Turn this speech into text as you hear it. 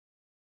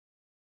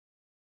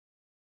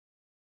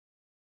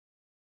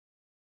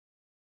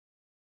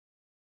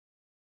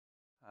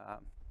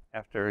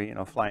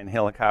after flying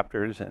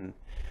helicopters and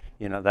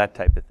that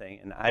type of thing.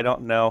 And I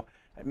don't know,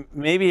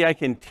 maybe I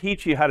can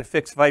teach you how to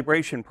fix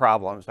vibration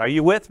problems. Are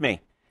you with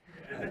me?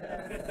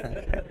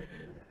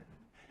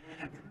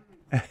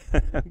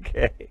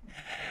 Okay.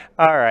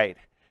 All right.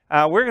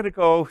 We're going to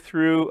go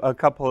through a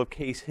couple of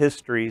case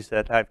histories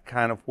that I've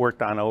kind of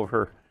worked on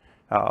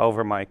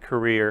over my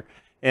career.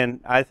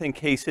 And I think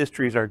case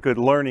histories are a good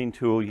learning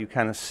tool. You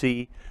kind of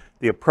see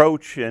the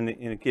approach, and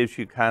it gives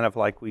you kind of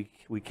like we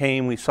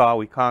came, we saw,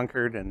 we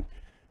conquered, and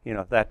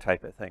that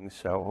type of thing.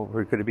 So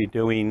we're going to be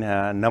doing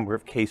a number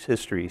of case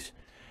histories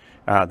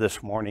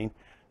this morning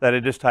that I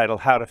just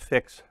titled How to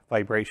Fix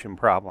Vibration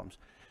Problems.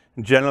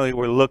 And generally,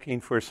 we're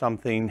looking for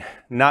something,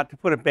 not to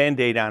put a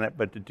Band-Aid on it,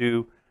 but to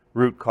do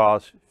root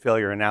cause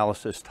failure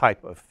analysis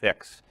type of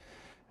fix.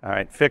 All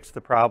right, fix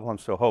the problem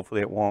so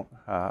hopefully it won't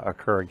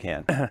occur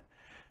again.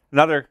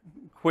 Another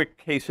quick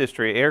case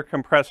history, air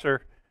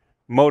compressor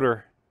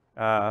motor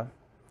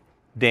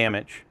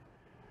damage.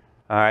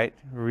 All right,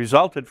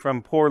 resulted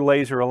from poor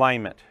laser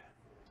alignment.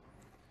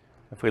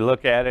 If we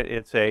look at it,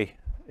 it's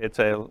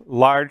a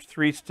large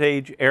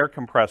 3-stage air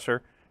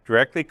compressor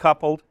directly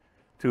coupled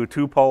to a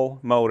 2-pole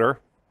motor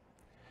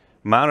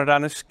mounted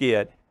on a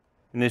skid,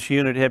 and this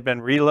unit had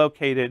been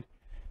relocated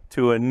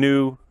to a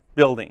new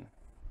building.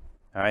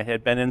 All right,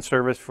 had been in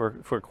service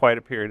for quite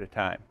a period of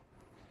time.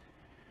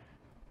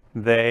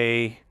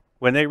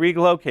 When they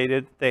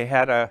relocated, they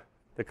had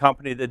the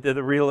company that did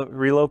the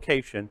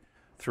relocation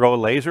throw a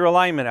laser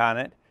alignment on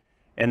it,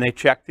 and they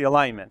checked the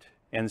alignment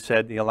and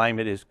said the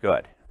alignment is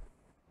good.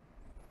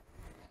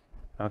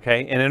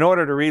 Okay, and in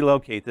order to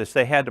relocate this,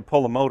 they had to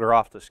pull the motor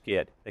off the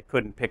skid. They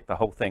couldn't pick the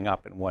whole thing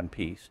up in one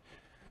piece,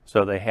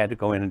 so they had to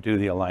go in and do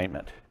the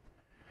alignment.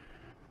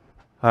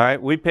 All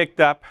right, we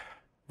picked up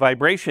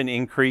vibration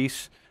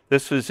increase.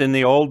 This was in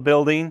the old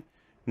building.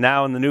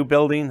 Now in the new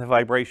building, the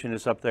vibration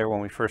is up there when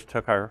we first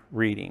took our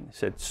reading. It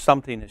said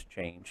something has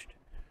changed.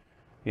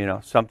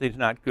 Something's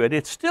not good.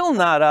 It's still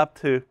not up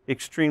to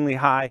extremely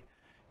high,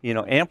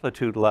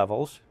 amplitude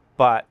levels,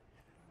 but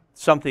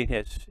something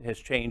has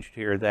changed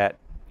here that,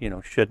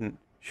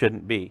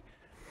 shouldn't be.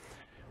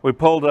 We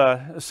pulled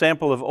a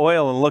sample of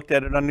oil and looked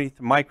at it underneath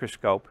the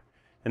microscope.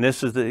 And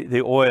this is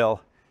the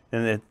oil.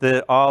 And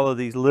all of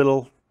these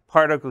little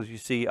particles you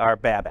see are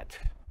Babbitt.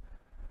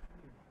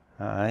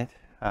 All right,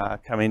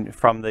 coming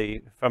from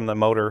the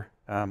motor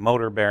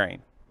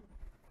bearing.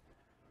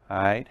 All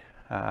right,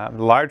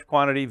 large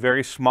quantity,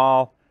 very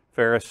small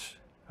ferrous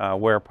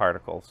wear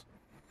particles.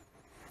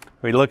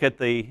 We look at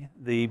the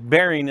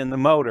bearing in the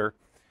motor,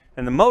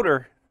 and the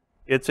motor,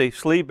 it's a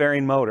sleeve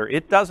bearing motor.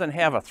 It doesn't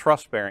have a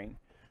thrust bearing.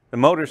 The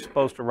motor is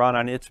supposed to run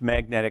on its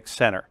magnetic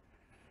center.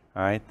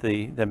 All right,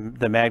 the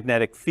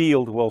magnetic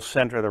field will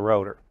center the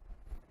rotor.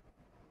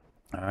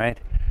 All right,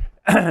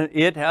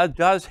 it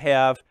does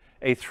have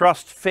a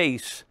thrust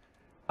face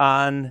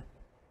on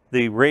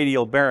the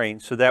radial bearing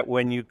so that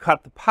when you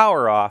cut the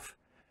power off,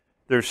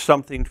 there's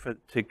something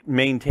to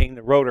maintain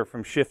the rotor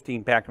from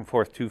shifting back and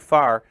forth too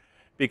far,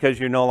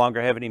 because you no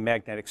longer have any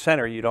magnetic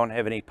center. You don't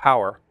have any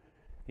power,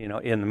 in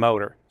the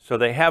motor. So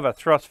they have a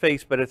thrust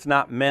face, but it's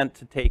not meant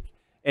to take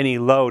any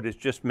load. It's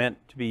just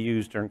meant to be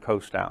used during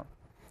coast down.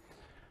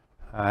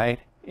 All right,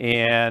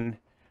 and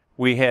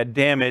we had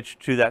damage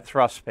to that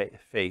thrust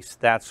face.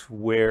 That's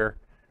where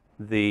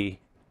the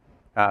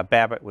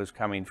Babbitt was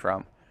coming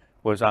from,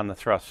 was on the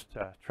thrust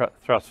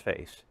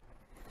face.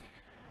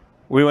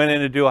 We went in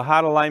to do a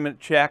hot alignment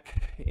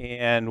check,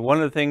 and one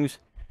of the things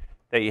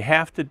that you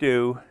have to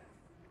do,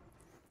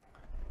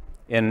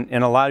 and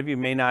a lot of you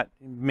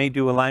may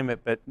do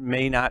alignment but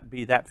may not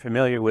be that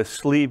familiar with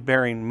sleeve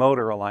bearing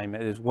motor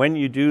alignment, is when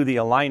you do the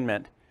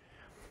alignment,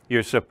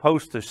 you're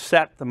supposed to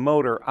set the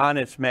motor on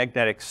its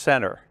magnetic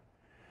center.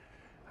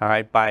 All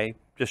right, by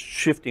just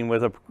shifting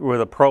with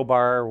a probe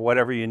bar or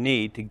whatever you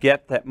need to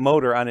get that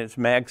motor on its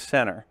mag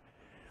center.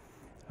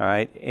 All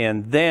right,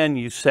 and then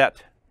you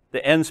set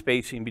the end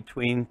spacing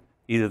between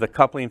either the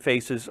coupling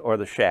faces or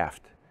the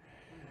shaft.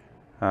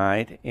 All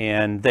right,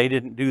 and they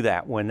didn't do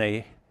that when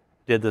they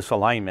did this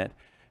alignment.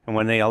 And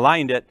when they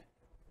aligned it,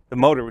 the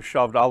motor was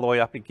shoved all the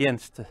way up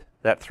against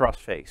that thrust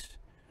face.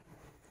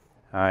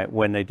 All right,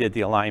 when they did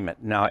the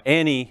alignment. Now,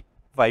 any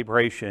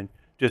vibration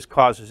just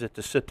causes it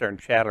to sit there and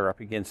chatter up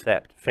against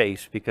that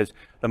face, because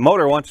the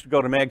motor wants to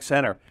go to mag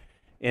center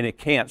and it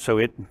can't, so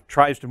it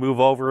tries to move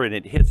over and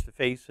it hits the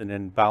face and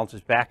then bounces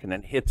back and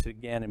then hits it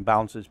again and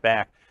bounces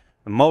back.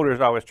 The motor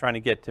is always trying to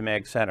get to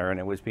mag center, and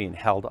it was being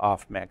held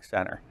off mag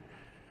center.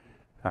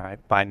 All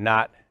right, by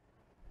not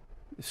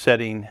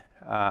setting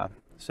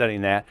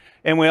that.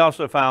 And we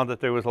also found that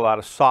there was a lot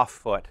of soft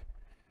foot,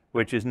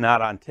 which is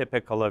not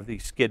untypical of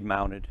these skid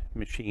mounted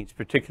machines,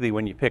 particularly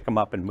when you pick them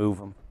up and move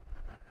them.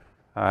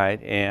 All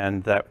right,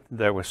 and that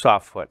there was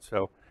soft foot.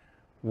 So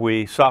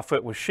soft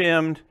foot was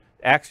shimmed,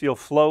 axial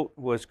float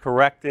was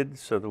corrected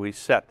so that we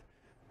set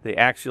the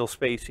axial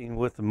spacing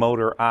with the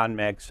motor on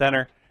mag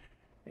center,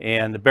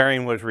 and the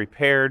bearing was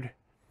repaired.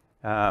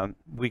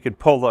 We could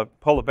pull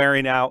the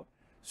bearing out,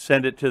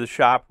 send it to the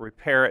shop,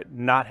 repair it,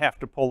 not have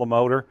to pull the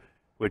motor,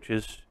 which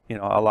is, you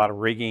know, a lot of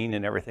rigging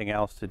and everything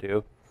else to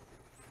do.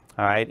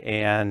 All right,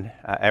 and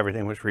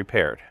everything was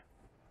repaired.